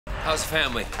How's the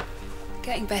family?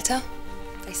 Getting better.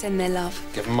 They send their love.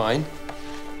 Give them mine.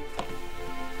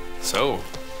 So,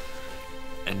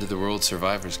 end of the World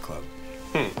Survivors Club.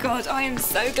 God, I am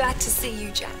so glad to see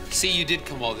you, Jack. See, you did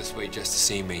come all this way just to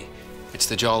see me. It's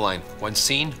the jawline. Once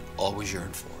seen, always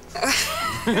yearned for.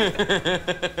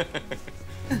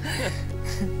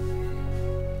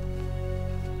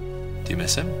 Do you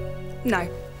miss him? No.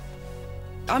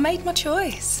 I made my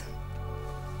choice.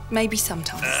 Maybe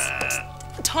sometimes.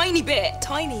 A tiny bit.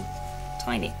 Tiny.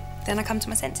 Then I come to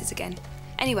my senses again.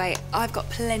 Anyway, I've got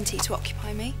plenty to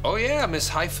occupy me. Oh, yeah, Miss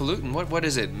Highfalutin. What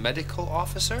is it, medical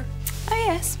officer? Oh,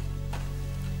 yes.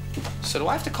 So do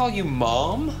I have to call you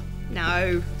Mom?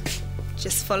 No.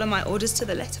 Just follow my orders to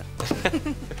the letter.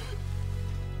 You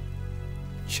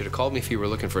should have called me if you were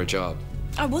looking for a job.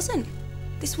 I wasn't.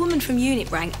 This woman from unit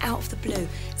rang out of the blue,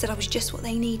 said I was just what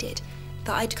they needed,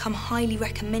 that I'd come highly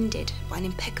recommended by an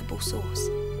impeccable source.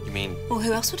 You mean? Well,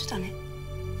 who else would have done it?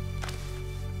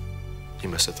 You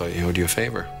must have thought he owed you a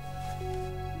favor.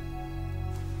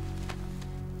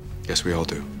 Guess we all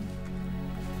do.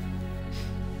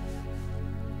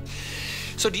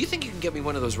 So do you think you can get me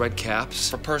one of those red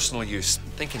caps for personal use?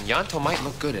 Thinking Yanto might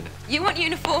look good in it. You want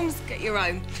uniforms? Get your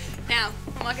own. Now,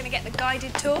 am I going to get the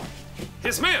guided tour?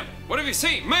 Yes, ma'am. What have you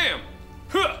seen, ma'am?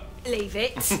 Huh. Leave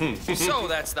it. So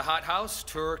that's the hot house.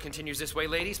 Tour continues this way,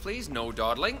 ladies, please. No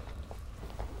dawdling.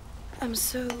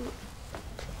 So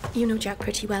you know Jack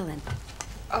pretty well then?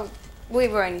 Oh, we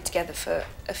were only together for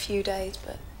a few days,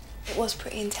 but it was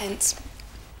pretty intense.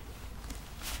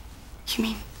 You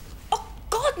mean? Oh,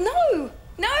 God, no!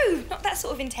 No, not that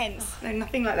sort of intense. No,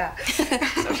 nothing like that.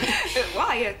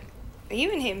 Why? Are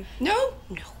you and him? No,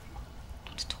 not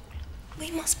at all.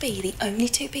 We must be the only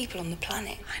two people on the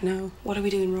planet. I know. What are we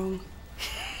doing wrong?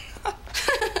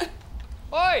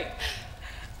 Oi!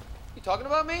 You talking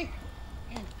about me?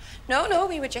 No,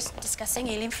 we were just discussing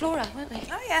Alien Flora, weren't we?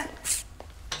 Oh, yeah.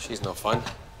 She's no fun.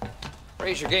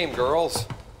 Raise your game, girls.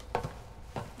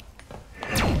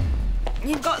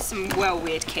 You've got some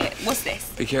weird kit. What's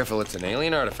this? Be careful, it's an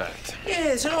alien artifact. Yeah,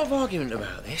 there's a lot of argument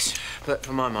about this, but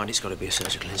for my mind, it's got to be a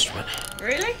surgical instrument.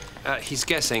 Really? He's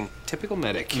guessing. Typical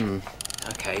medic.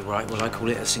 Okay, right. Well, I call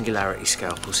it a singularity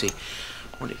scalpel. See,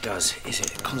 what it does is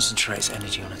it concentrates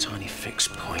energy on a tiny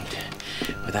fixed point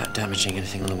without damaging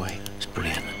anything on the way. It's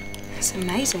brilliant. That's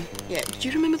amazing. Yeah, do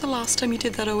you remember the last time you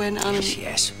did that, Owen?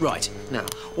 Yes. Right. Now,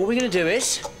 what we're going to do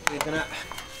is we're going to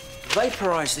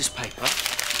vaporise this paper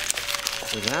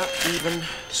without even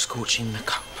scorching the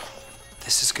cup.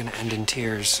 This is gonna end in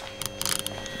tears.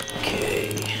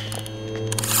 Okay.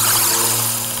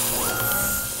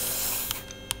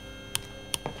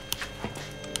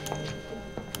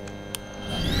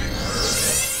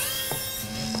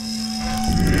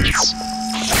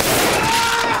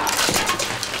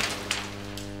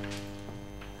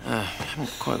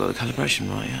 Haven't quite got the calibration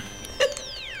right yet.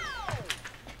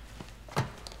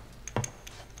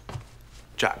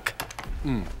 Jack.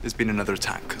 There's been another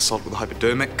attack. Assault with a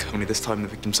hypodermic, only this time the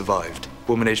victim survived.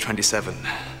 Woman aged 27.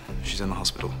 She's in the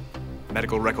hospital.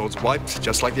 Medical records wiped,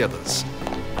 just like the others.